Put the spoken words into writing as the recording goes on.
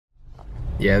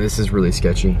Yeah, this is really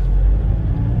sketchy.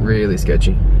 Really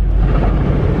sketchy.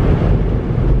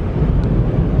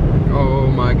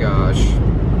 Oh my gosh.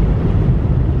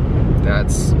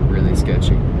 That's really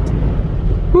sketchy.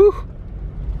 Whew.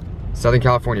 Southern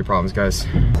California problems, guys.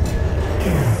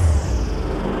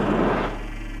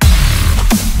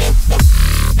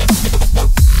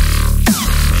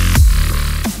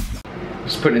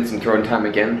 Just putting in some throwing time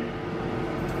again.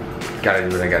 Gotta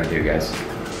do what I gotta do, guys.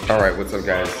 Alright, what's up,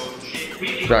 guys?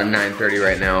 It's about 9:30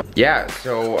 right now. Yeah,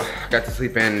 so got to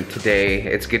sleep in today.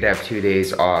 It's good to have 2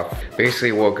 days off.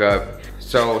 Basically woke up.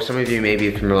 So some of you may be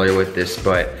familiar with this,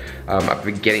 but I've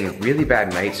been getting really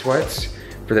bad night sweats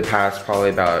for the past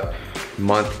probably about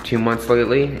month, 2 months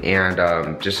lately, and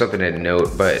just something to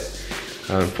note. But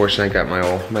unfortunately, I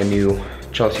got my new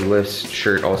Chelsea Lifts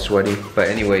shirt all sweaty. But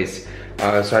anyways,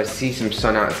 so I see some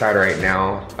sun outside right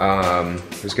now.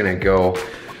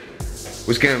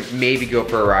 Was gonna maybe go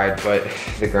for a ride, but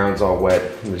the ground's all wet.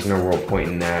 There's no real point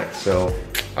in that, so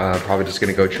probably just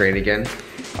gonna go train again.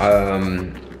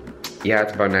 Yeah,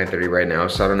 it's about 9:30 right now,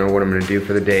 so I don't know what I'm gonna do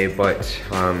for the day, but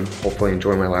hopefully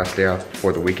enjoy my last day off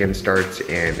before the weekend starts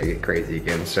and I get crazy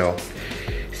again. So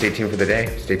stay tuned for the day.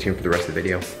 Stay tuned for the rest of the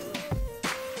video.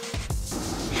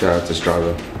 Shout out to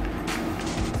Strava.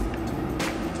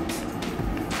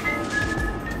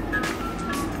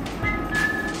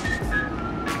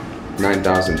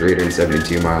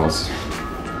 $9,372 miles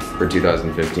for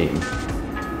 2015.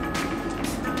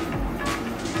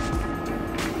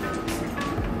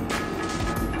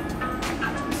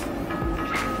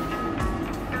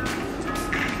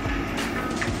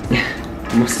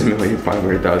 Almost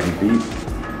 1,500,000 feet.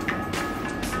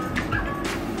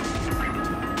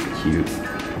 Cute.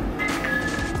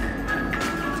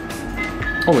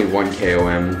 Only 1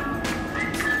 KOM.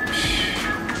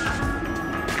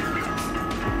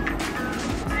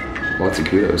 Lots of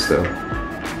kudos though.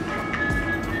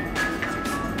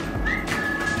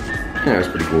 Yeah, that was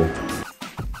pretty cool.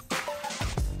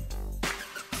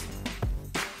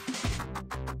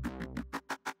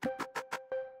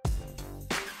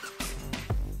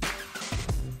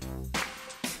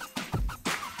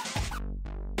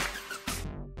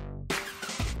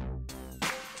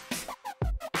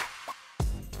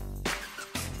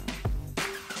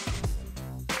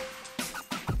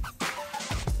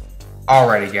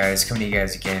 Alrighty guys, coming to you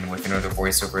guys again with another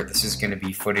voiceover. This is going to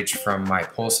be footage from my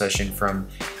pull session from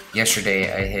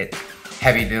yesterday. I hit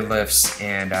heavy deadlifts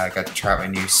and got to try out my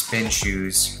new spin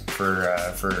shoes for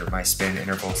my spin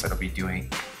intervals that I'll be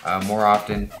doing more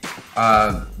often.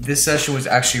 This session was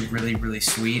actually really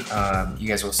sweet. You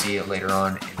guys will see it later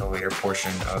on in the later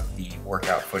portion of the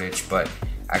workout footage, but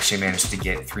I actually managed to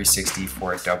get 360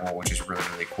 for a double, which is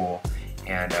really cool,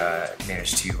 and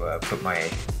managed to put my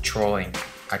trolling,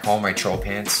 I call them my troll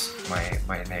pants,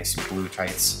 my nice blue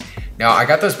tights. Now, I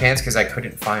got those pants because I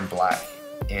couldn't find black,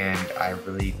 and I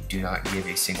really do not give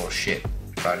a single shit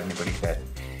about anybody that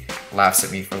laughs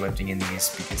at me for lifting in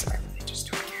these, because I really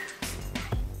just don't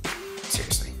care.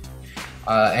 Seriously.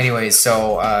 Anyways,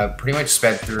 so pretty much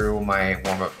sped through my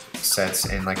warm-up sets,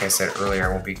 and like I said earlier,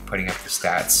 I won't be putting up the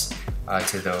stats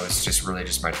to those, just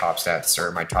my top stats,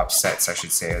 or my top sets, I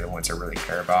should say, are the ones I really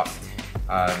care about.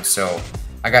 So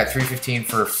I got 315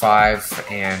 for 5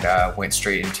 and went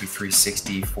straight into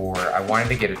 360 for, I wanted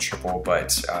to get a triple,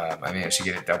 but I managed to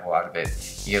get a double out of it.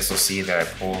 You guys will see that I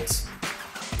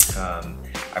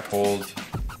pulled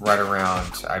right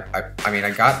around, I mean,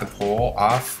 I got the pull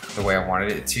off the way I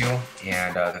wanted it to,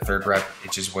 and the third rep,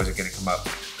 it just wasn't gonna come up.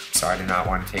 So I did not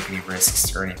want to take any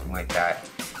risks or anything like that.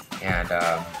 And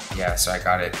yeah, so I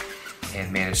got it and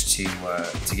managed to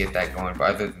get that going, but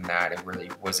other than that, it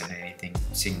really wasn't anything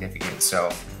significant.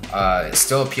 So it's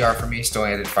still a PR for me, still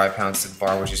added 5 pounds to the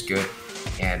bar, which is good,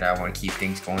 and I want to keep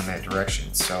things going in that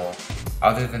direction. So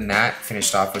other than that,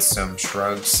 finished off with some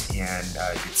shrugs and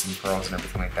did some curls and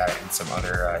everything like that, and some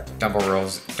other dumbbell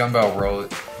rows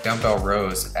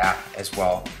as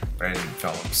well, but I didn't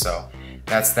film them. So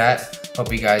that's that. Hope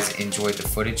you guys enjoyed the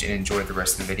footage and enjoyed the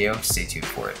rest of the video. Stay tuned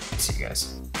for it. See you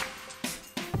guys.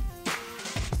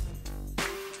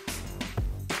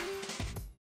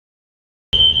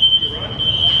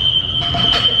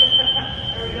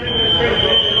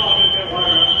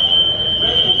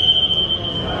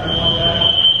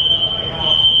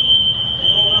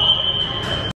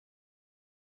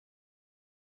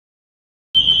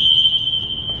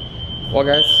 Well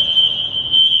guys,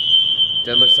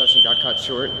 deadlift session got cut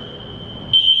short.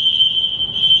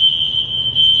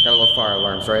 Gotta love fire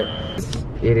alarms, right?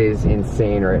 It is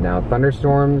insane right now.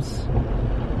 Thunderstorms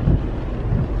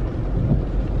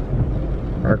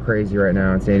are crazy right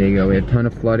now in San Diego. We had a ton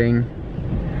of flooding,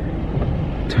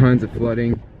 Tons of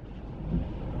flooding.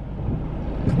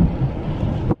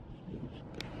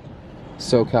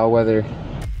 SoCal weather.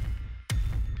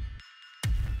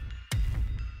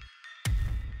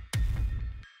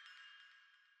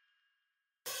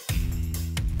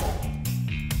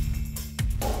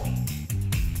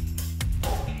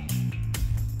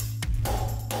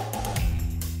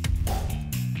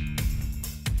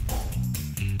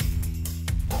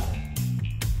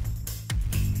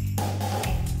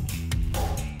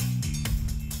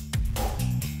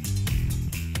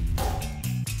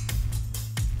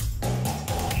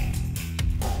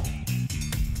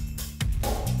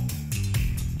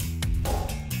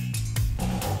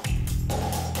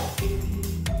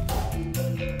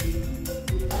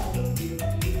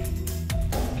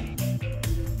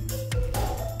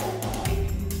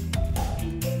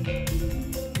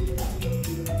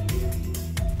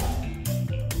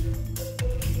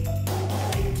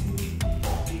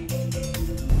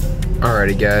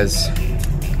 Alrighty guys,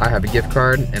 I have a gift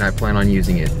card and I plan on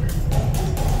using it.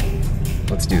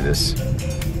 Let's do this.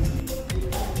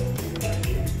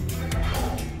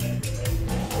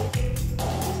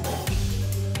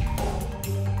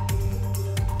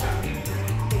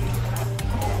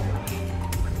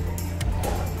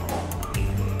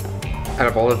 Out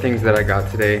of all the things that I got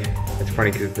today, it's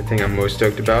funny because the thing I'm most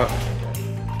stoked about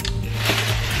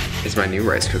is my new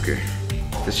rice cooker.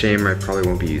 It's a shame I probably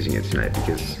won't be using it tonight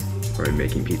because I'm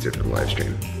making pizza for the live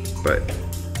stream, but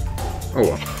oh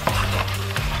well.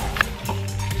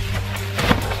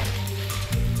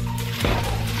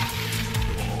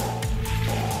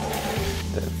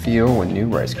 That feel with new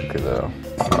rice cooker though.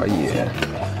 Oh yeah.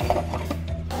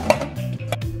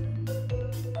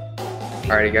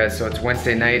 Alrighty guys, so it's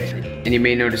Wednesday night, and you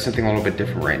may notice something a little bit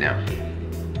different right now.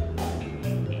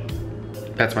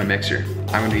 That's my mixer.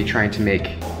 I'm gonna be trying to make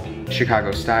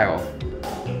Chicago style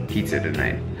pizza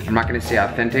tonight. I'm not gonna say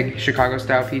authentic Chicago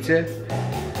style pizza,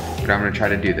 but I'm gonna try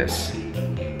to do this.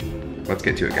 Let's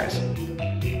get to it, guys.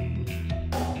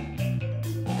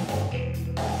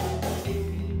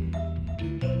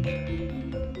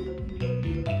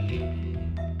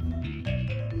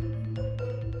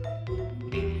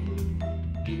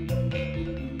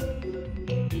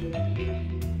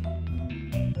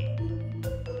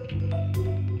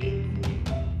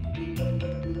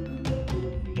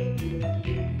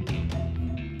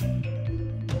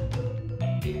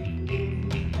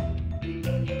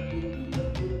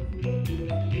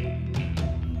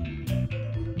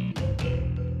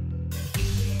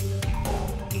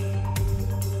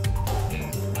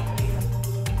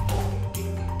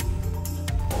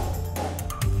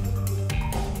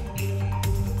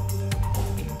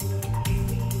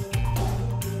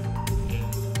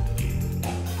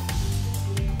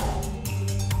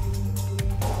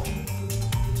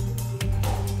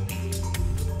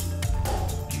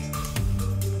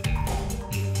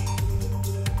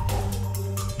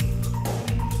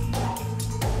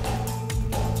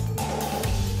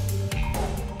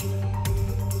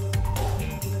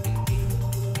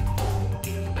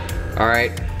 All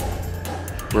right,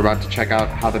 we're about to check out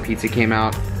how the pizza came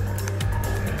out.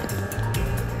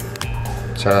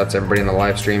 Shout out to everybody in the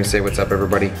live stream. Say what's up,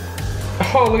 everybody.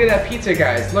 Oh, look at that pizza,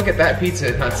 guys. Look at that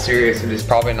pizza. Not serious. It is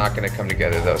probably not gonna come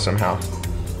together though somehow.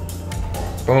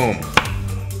 Boom.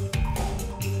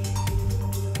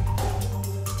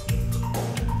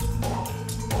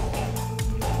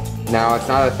 Now, it's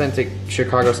not authentic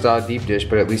Chicago style deep dish,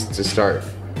 but at least it's a start.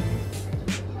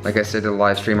 Like I said to the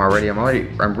live stream already,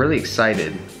 I'm really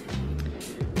excited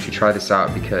to try this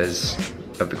out because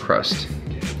of the crust.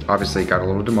 Obviously it got a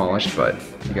little demolished, but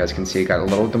you guys can see it got a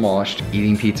little demolished.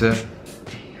 Eating pizza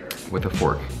with a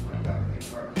fork.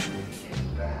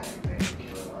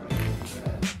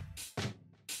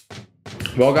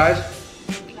 Well guys,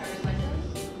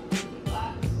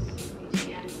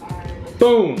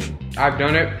 boom, I've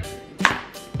done it.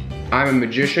 I'm a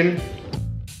magician.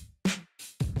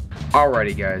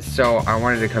 Alrighty guys, so I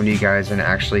wanted to come to you guys and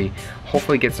actually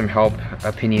hopefully get some help,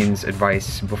 opinions,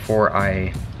 advice before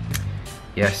I,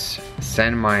 yes,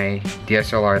 send my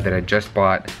DSLR that I just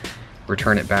bought,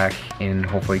 return it back, and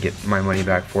hopefully get my money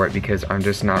back for it because I'm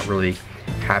just not really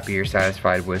happy or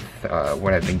satisfied with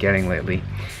what I've been getting lately.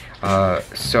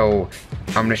 So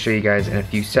I'm gonna show you guys in a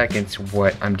few seconds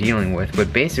what I'm dealing with,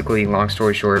 but basically, long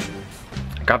story short,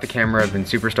 got the camera, I've been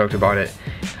super stoked about it.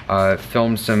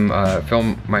 Filmed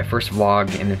my first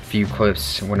vlog and a few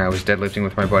clips when I was deadlifting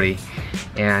with my buddy,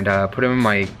 and put them in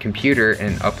my computer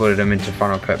and uploaded them into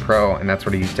Final Cut Pro, and that's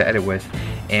what I used to edit with,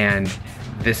 and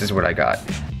this is what I got.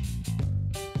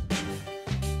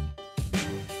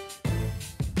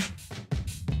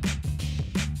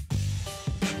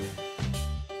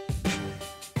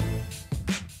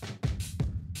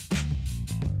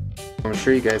 I'm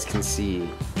sure you guys can see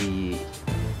the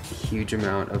huge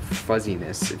amount of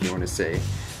fuzziness, if you want to say,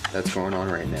 that's going on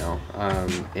right now.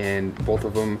 And both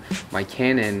of them, my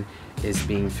Canon is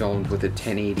being filmed with a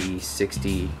 1080p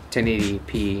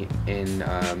in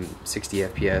 60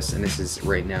 FPS, and this is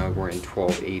right now we're in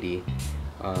 1280,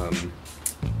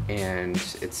 and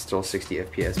it's still 60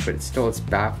 FPS, but it's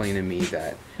baffling to me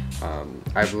that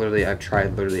I've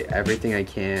tried literally everything I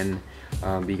can,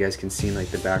 but you guys can see like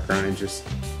the background and just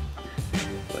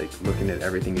like looking at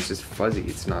everything is just fuzzy.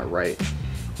 It's not right.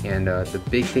 And the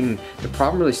big thing, the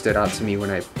problem really stood out to me when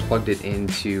I plugged it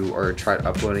into or tried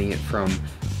uploading it from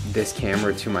this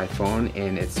camera to my phone,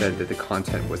 and it said that the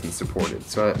content wasn't supported.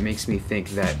 So it makes me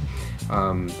think that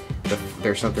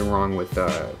there's something wrong with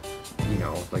you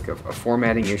know, like a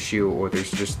formatting issue, or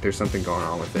there's something going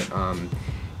on with it.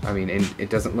 I mean, and it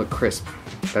doesn't look crisp.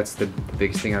 That's the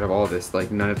biggest thing out of all this. Like,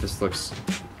 none of this looks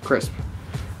crisp.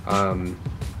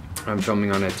 I'm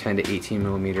filming on a 10 to 18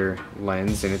 millimeter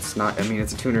lens, and it's not, I mean,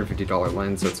 it's a $250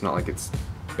 lens, so it's not like it's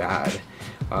bad.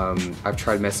 I've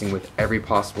tried messing with every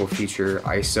possible feature,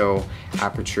 ISO,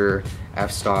 aperture,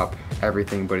 f-stop,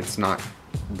 everything, but it's not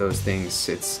those things.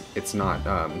 It's not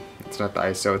the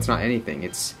ISO, it's not anything.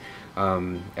 It's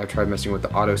I've tried messing with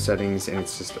the auto settings, and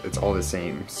it's all the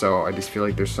same. So I just feel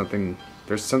like there's something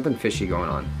fishy going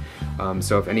on.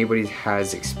 So if anybody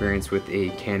has experience with a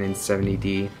Canon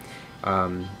 70D,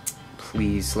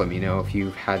 please let me know if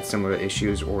you've had similar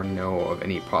issues or know of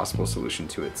any possible solution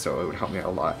to it. So it would help me out a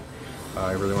lot.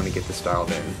 I really want to get this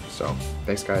dialed in. So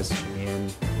thanks guys,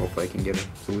 and hopefully I can get a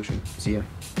solution. See ya.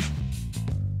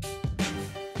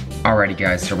 Alrighty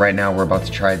guys, so right now we're about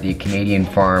to try the Canadian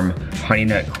Farm Honey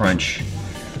Nut Crunch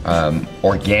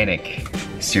organic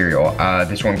cereal.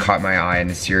 This one caught my eye in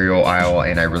the cereal aisle,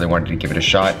 and I really wanted to give it a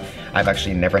shot. I've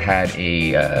actually never had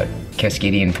a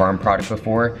Cascadian Farm product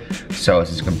before, so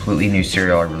this is a completely new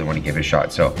cereal. I really want to give it a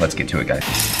shot, so let's get to it, guys.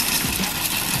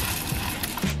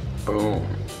 Boom.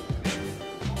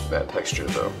 Bad texture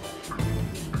though.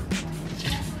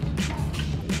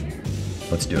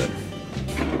 Let's do it.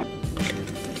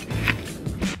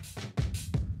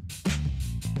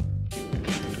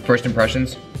 First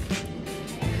impressions,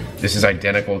 this is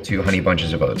identical to Honey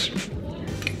Bunches of Oats.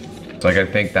 So I gotta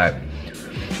think that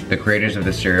the creators of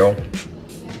this cereal,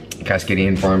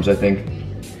 Cascadian Farms, I think,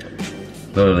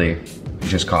 literally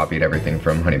just copied everything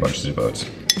from Honey Bunches of Oats.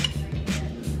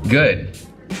 Good.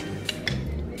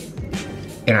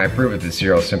 And I approve of this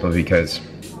cereal simply because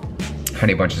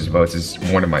Honey Bunches of Oats is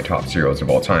one of my top cereals of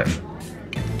all time.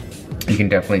 You can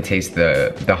definitely taste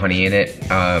the honey in it.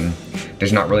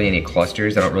 There's not really any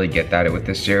clusters. I don't really get that with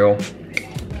this cereal.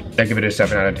 I give it a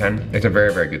 7 out of 10. It's a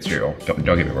very, very good cereal. Don't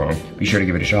get me wrong. Be sure to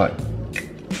give it a shot.